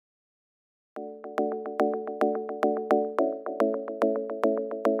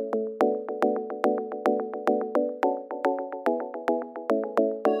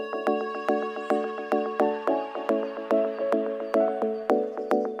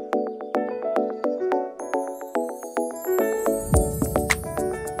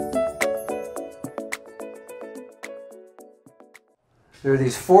There are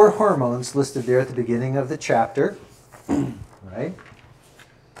these 4 hormones listed there at the beginning of the chapter, right?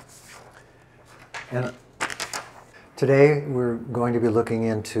 And today we're going to be looking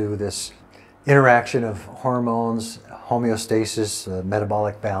into this interaction of hormones, homeostasis,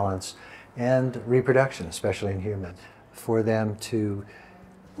 metabolic balance, and reproduction, especially in humans, for them to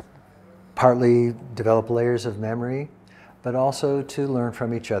partly develop layers of memory, but also to learn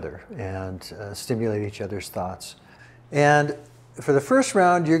from each other and stimulate each other's thoughts. And for the first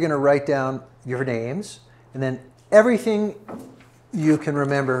round, you're going to write down your names and then everything you can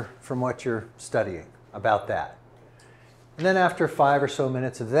remember from what you're studying about that. And then after 5 or so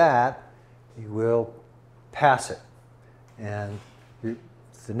minutes of that, you will pass it. And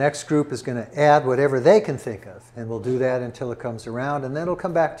the next group is going to add whatever they can think of. And we'll do that until it comes around, and then it'll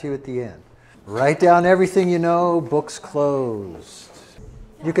come back to you at the end. Write down everything you know, books closed.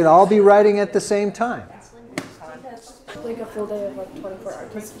 You can all be writing at the same time. Like a full day of like 24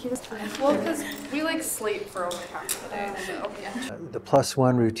 hours. Because we like sleep for over half the day. So, yeah. The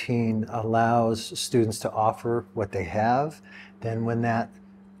 +1 routine allows students to offer what they have. Then when that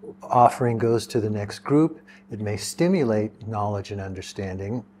offering goes to the next group, it may stimulate knowledge and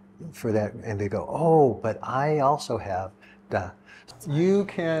understanding for that, and they go, oh, but I also have that. You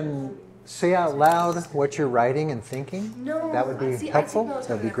can say out loud what you're writing and thinking. No, that would be helpful. That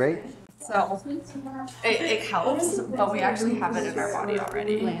would be great. So it helps, but we actually have it in our body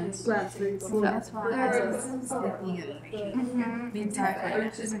already. Exactly.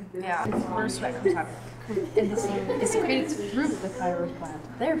 Yeah. First recommend it's created through the thyroid gland.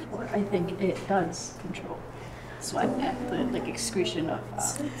 Therefore, I think it does control sweat and the like excretion of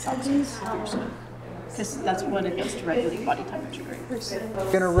toxins through your sweat, because that's what it does to regulate body temperature. We're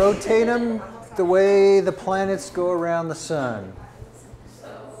going to rotate them the way the planets go around the sun.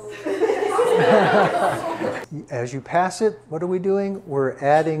 As you pass it, what are we doing? We're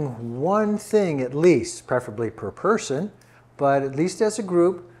adding one thing at least, preferably per person, but at least as a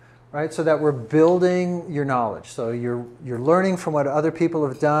group, right? So that we're building your knowledge. So you're learning from what other people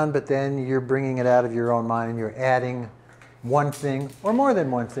have done, but then you're bringing it out of your own mind and you're adding one thing or more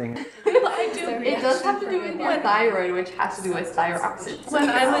than one thing. It does have to do with your thyroid, which has to do with thyroxine. When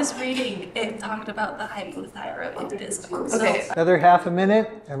I was reading, it talked about the hypothyroidism. Okay. Another half a minute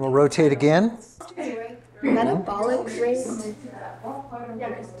and we'll rotate again. Metabolic rate. Is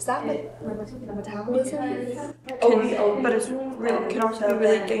that the metabolism? But it's really, can also be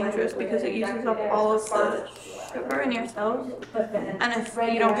really dangerous because it uses up all of the sugar in your cells. And if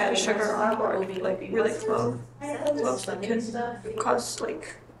you don't get sugar on board, like really slow, so it can cause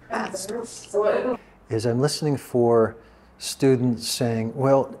like bad stuff. Is I'm listening for students saying,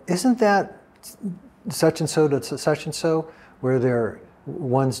 well, isn't that such and so to such and so, where they're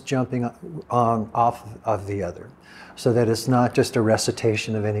one's jumping on off of the other, so that it's not just a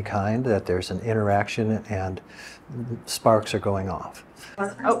recitation of any kind, that there's an interaction and sparks are going off.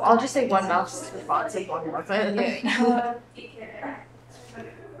 Oh, I'll just say one mouse response and one more.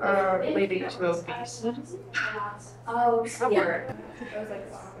 Leading to obesity.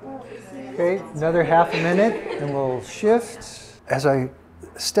 Okay, another half a minute and we'll shift. As I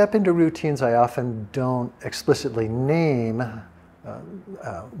step into routines, I often don't explicitly name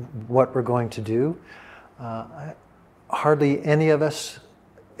what we're going to do. Hardly any of us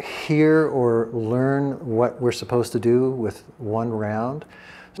hear or learn what we're supposed to do with one round.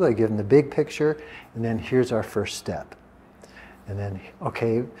 So I give them the big picture, and then here's our first step. And then,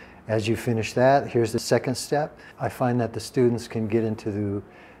 okay, as you finish that, here's the second step. I find that the students can get into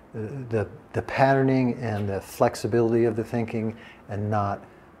the patterning and the flexibility of the thinking and not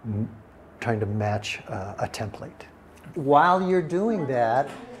trying to match a template. While you're doing that,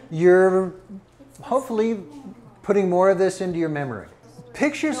 you're hopefully putting more of this into your memory.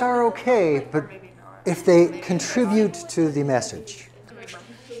 Pictures are okay, but if they contribute to the message.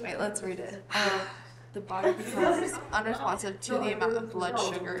 Wait, let's read it. The body becomes unresponsive to the amount of blood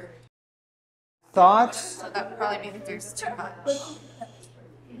sugar. Thoughts? So that probably means there's too much.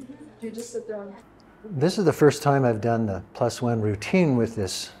 You just sit down. This is the first time I've done the +1 routine with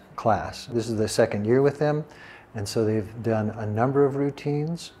this class. This is the second year with them, and so they've done a number of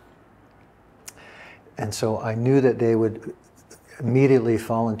routines. And so I knew that they would immediately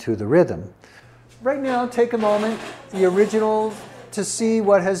fall into the rhythm. Right now, take a moment, the original, to see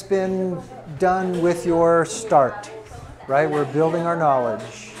what has been done with your start, right? We're building our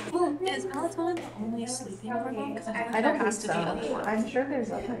knowledge. Is melatonin the only sleeping hormone? Because I don't have to be. I'm sure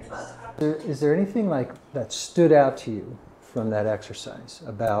there's others. Is there anything like that stood out to you from that exercise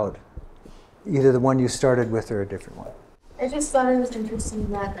about either the one you started with or a different one? I just thought it was interesting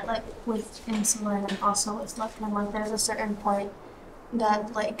that, like, with insulin and also with leptin, like, there's a certain point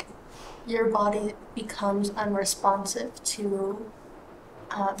that like your body becomes unresponsive to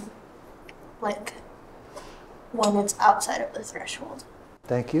like when it's outside of the threshold.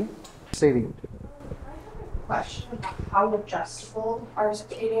 Thank you. Sadie. Question about how adjustable our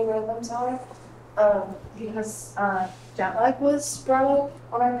circadian rhythms are. Because jet lag was brought up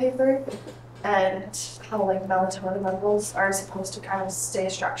on our paper, and how like melatonin levels are supposed to kind of stay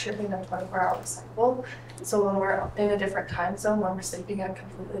structured in a 24-hour cycle. So when we're in a different time zone, when we're sleeping at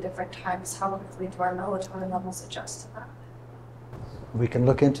completely different times, how quickly do our melatonin levels adjust to that? We can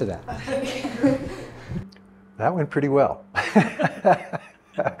look into that. That went pretty well.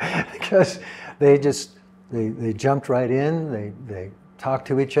 Because they jumped right in, they talked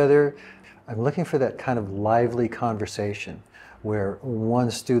to each other. I'm looking for that kind of lively conversation where one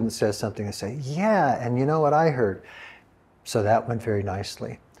student says something and say, yeah, and you know what I heard? So that went very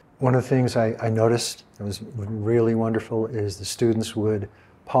nicely. One of the things I noticed that was really wonderful is the students would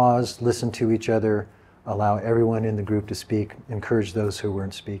pause, listen to each other, allow everyone in the group to speak, encourage those who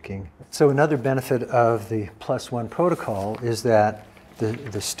weren't speaking. So another benefit of the +1 protocol is that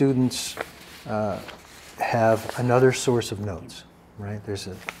the students have another source of notes, right?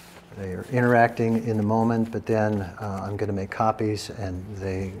 They are interacting in the moment, but then I'm going to make copies and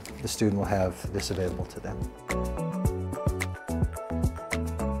the student will have this available to them.